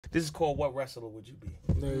This is called What Wrestler Would You Be?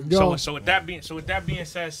 There you go. So with that being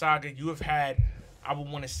said, Saga, you have had, I would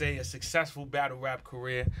want to say, a successful battle rap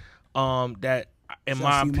career. That in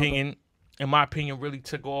my opinion, really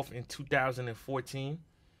took off in 2014.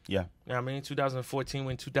 Yeah. You know what I mean? 2014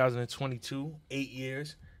 went 2022, 8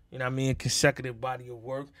 years. You know what I mean? Consecutive body of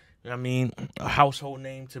work. You know what I mean? A household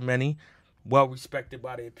name to many. Well respected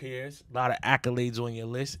by their peers. A lot of accolades on your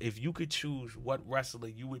list. If you could choose what wrestler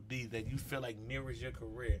you would be that you feel like mirrors your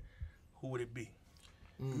career, who would it be?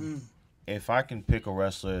 If I can pick a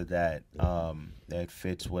wrestler that that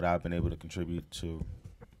fits what I've been able to contribute to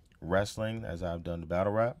wrestling as I've done the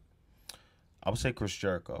battle rap, I would say Chris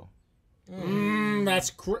Jericho.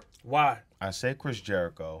 Why? I say Chris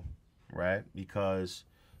Jericho, right? Because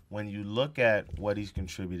when you look at what he's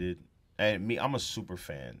contributed, and me, I'm a super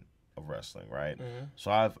fan of wrestling, right?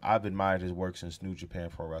 So I've admired his work since New Japan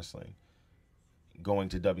Pro Wrestling, going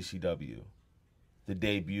to WCW, the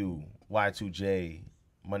debut, Y2J,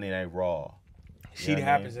 Monday Night Raw. She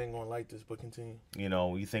happens ain't gonna like this, but continue. You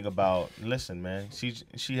know, you think about, listen, man,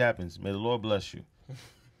 she happens. May the Lord bless you.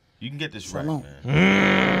 You can get this right, man.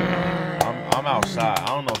 I'm outside. I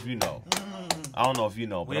don't know if you know.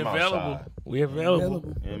 But I'm outside. We're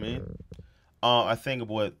available. You know what I mean? I think of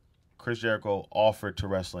what Chris Jericho offered to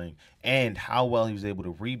wrestling and how well he was able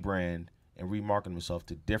to rebrand and remarket himself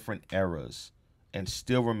to different eras and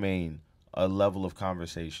still remain a level of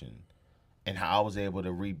conversation, and how I was able to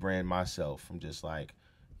rebrand myself from just like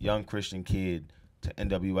young Christian kid to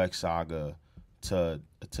NWX Saga to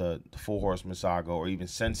the Four Horsemen Saga or even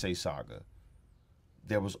Sensei Saga.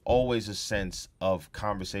 There was always a sense of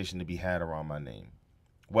conversation to be had around my name,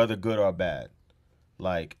 whether good or bad.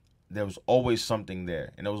 Like, there was always something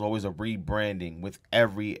there, and there was always a rebranding with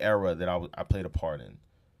every era that I played a part in.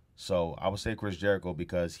 So I would say Chris Jericho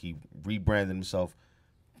because he rebranded himself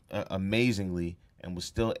amazingly and was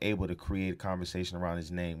still able to create a conversation around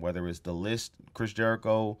his name, whether it's the list Chris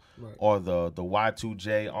Jericho or the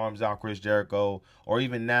Y2J Arms Out Chris Jericho, or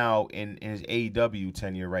even now in his AEW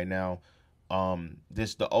tenure right now,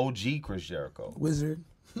 the OG Chris Jericho. Wizard.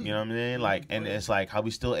 You know what I mean? Like, and it's like how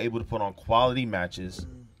we still able to put on quality matches.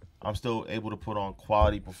 I'm still able to put on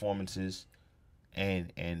quality performances,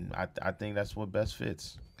 and I think that's what best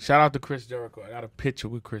fits. Shout out to Chris Jericho. I got a picture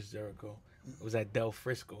with Chris Jericho. It was at Del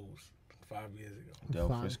Frisco's 5 years ago.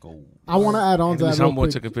 Del Frisco. I want to add on to that real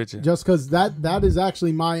quick, took a picture. just because that is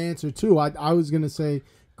actually my answer too. I was gonna say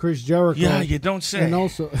Chris Jericho. Yeah, you don't say. And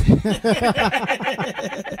also,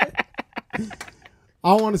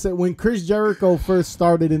 I want to say when Chris Jericho first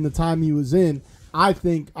started in the time he was in, I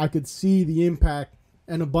think I could see the impact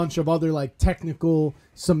and a bunch of other like technical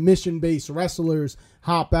submission-based wrestlers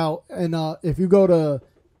hop out. And if you go to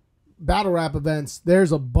battle rap events,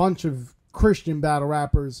 there's a bunch of Christian battle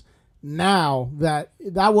rappers now that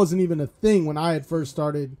wasn't even a thing when I had first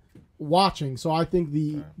started watching. So I think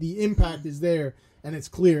the impact is there and it's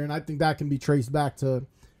clear, and I think that can be traced back to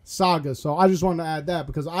Saga. So I just wanted to add that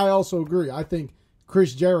because I also agree. I think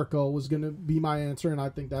Chris Jericho was going to be my answer, and I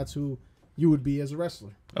think that's who you would be as a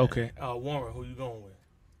wrestler. Okay. Warren, who you going with?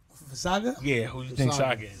 For Saga? Yeah, who you think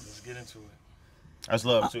Saga is? Let's get into it. That's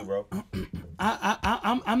love too, bro.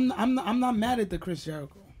 I'm not mad at the Chris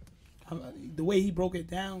Jericho. The way he broke it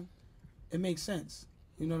down, it makes sense.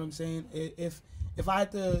 You know what I'm saying? If I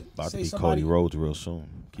had to About say to be somebody, Cody Rhodes real soon.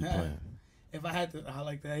 Keep playing. If I had to, I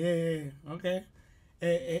like that. Yeah. Okay.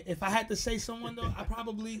 If I had to say someone though, I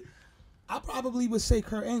probably would say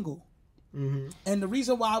Kurt Angle. Mm-hmm. And the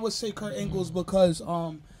reason why I would say Kurt Angle is because,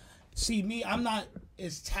 see me, I'm not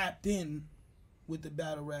as tapped in with the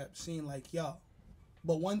battle rap scene like y'all.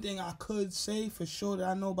 But one thing I could say for sure that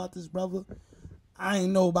I know about this brother, I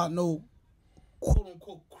ain't know about no quote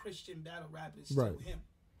unquote Christian battle rappers till him.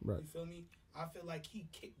 Right. You feel me? I feel like he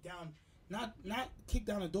kicked down, not kicked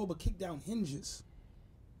down a door, but kicked down hinges.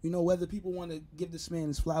 You know, whether people want to give this man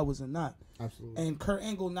his flowers or not. Absolutely. And Kurt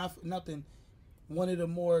Angle, not for nothing, one of the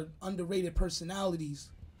more underrated personalities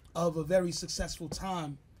of a very successful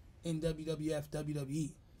time in WWF,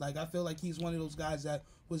 WWE. Like, I feel like he's one of those guys that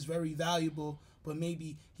was very valuable, but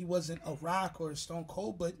maybe he wasn't a Rock or a Stone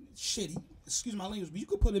Cold, but shit, excuse my language, but you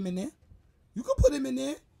could put him in there. You could put him in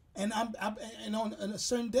there, and and on a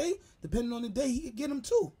certain day, depending on the day, he could get him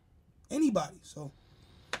too. Anybody, so.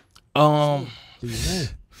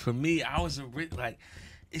 For me, I was like,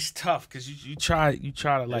 it's tough because you try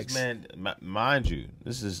to like. This man, mind you,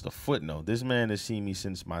 this is the footnote. This man has seen me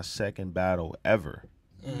since my second battle ever.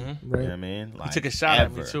 Mm-hmm. Right. You know what I mean? Like, he took a shot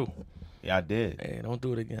at me too. Yeah, I did. Hey, don't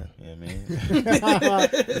do it again. You know what I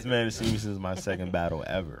mean? This man has seen me since my second battle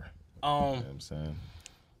ever. You know what I'm saying?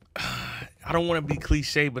 I don't want to be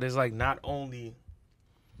cliche, but it's like not only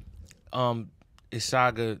is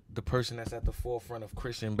Saga the person that's at the forefront of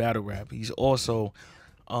Christian battle rap. He's also,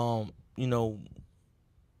 you know,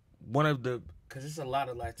 one of the, because it's a lot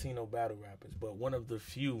of Latino battle rappers, but one of the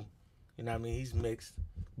few, you know what I mean, he's mixed,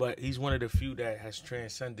 but he's one of the few that has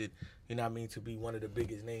transcended, you know what I mean, to be one of the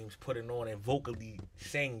biggest names, putting on and vocally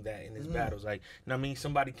saying that in his battles. Like, you know what I mean,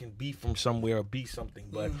 somebody can be from somewhere or be something,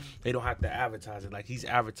 but they don't have to advertise it. Like, he's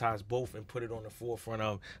advertised both and put it on the forefront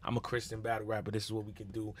of, I'm a Christian battle rapper, this is what we can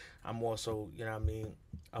do. I'm also, you know what I mean,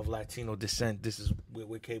 of Latino descent. This is,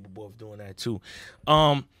 we're capable of doing that too.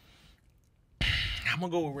 I'm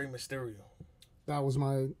gonna go with Rey Mysterio. That was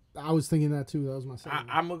my. I was thinking that too. That was my second.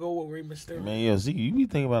 I'm gonna go with Rey Mysterio. Man, yo, Zeke, you be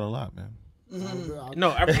thinking about a lot, man.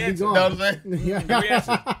 No, every answer. You know what I'm saying? Yeah. Every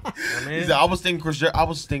answer. He said, I was thinking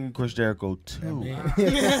Chris Jericho too.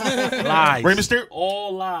 Lies. Rey Mysterio.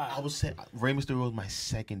 All lies. I was saying Rey Mysterio was my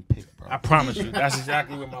second pick, bro. I promise you, that's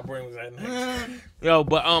exactly where my brain was at next. Yo,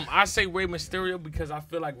 but I say Rey Mysterio because I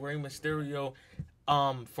feel like Rey Mysterio,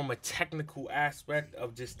 from a technical aspect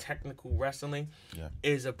of just technical wrestling,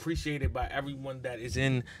 is appreciated by everyone that is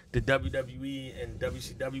in the WWE and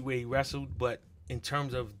WCW where he wrestled. But in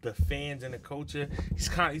terms of the fans and the culture, he's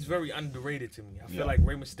very underrated to me. I feel like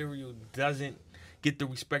Rey Mysterio doesn't get the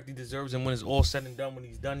respect he deserves, and when it's all said and done, when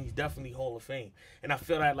he's done, he's definitely Hall of Fame. And I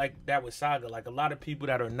feel that with Saga, like a lot of people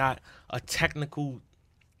that are not a technical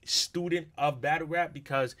student of battle rap,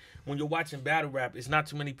 because when you're watching battle rap, it's not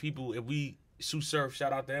too many people. If we Sue Surf,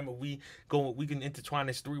 shout out to him, we can intertwine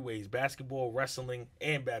this three ways: basketball, wrestling,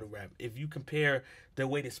 and battle rap. If you compare the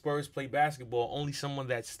way the Spurs play basketball, only someone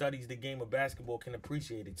that studies the game of basketball can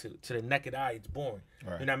appreciate it. To the naked eye, it's boring.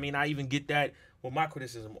 Right. You know what I mean? I even get that with my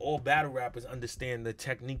criticism. All battle rappers understand the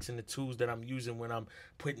techniques and the tools that I'm using when I'm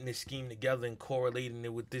putting this scheme together and correlating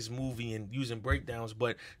it with this movie and using breakdowns,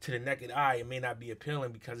 but to the naked eye, it may not be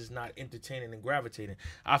appealing because it's not entertaining and gravitating.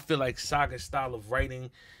 I feel like Saga's style of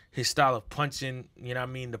writing, his style of punching, you know what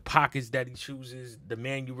I mean, the pockets that he chooses, the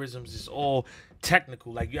mannerisms, is all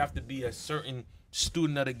technical. Like, you have to be a certain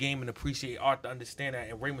student of the game and appreciate art to understand that.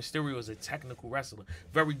 And Rey Mysterio is a technical wrestler.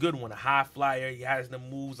 Very good one. A high flyer. He has the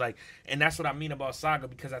moves. And that's what I mean about Saga,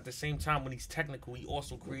 because at the same time, when he's technical, he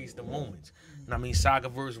also creates the moments. And I mean, Saga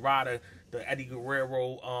versus Ryder, the Eddie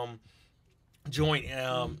Guerrero joint,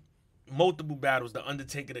 multiple battles. The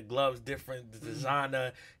Undertaker, the gloves different. The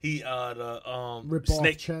designer, rip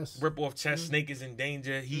off chest. Snake is in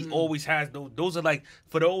danger. He always has those. Those are like,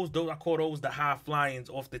 for those I call those the high flyings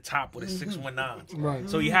off the top with the 619s. Right.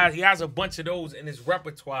 So he has a bunch of those in his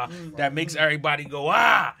repertoire that makes everybody go,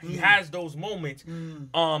 ah. He has those moments. You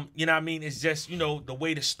know what I mean? It's just, you know, the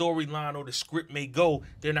way the storyline or the script may go,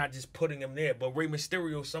 they're not just putting him there. But Rey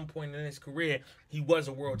Mysterio, at some point in his career, he was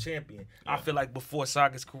a world champion. I feel like before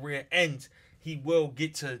Saga's career ends, he will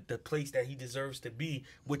get to the place that he deserves to be,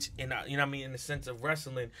 which, you know what I mean, in the sense of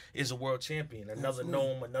wrestling, is a world champion. Another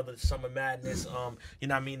Gnome, another Summer Madness, you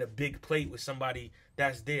know what I mean, a big plate with somebody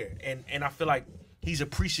that's there. And I feel like he's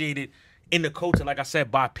appreciated in the culture, like I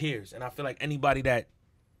said, by peers. And I feel like anybody that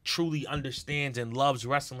truly understands and loves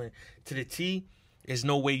wrestling to the T, there's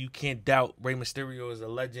no way you can't doubt Rey Mysterio is a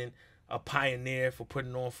legend, a pioneer for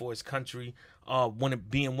putting on for his country,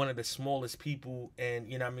 being one of the smallest people, and,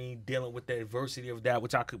 you know what I mean, dealing with the adversity of that,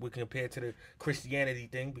 which would compare to the Christianity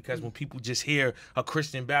thing, because when people just hear a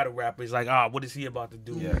Christian battle rapper, it's like, what is he about to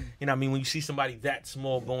do? Yeah. You know what I mean? When you see somebody that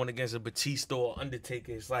small going against a Batista or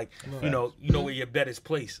Undertaker, it's like, you know where your bet is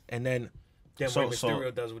placed. And then Rey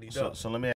Mysterio does what he does. So let me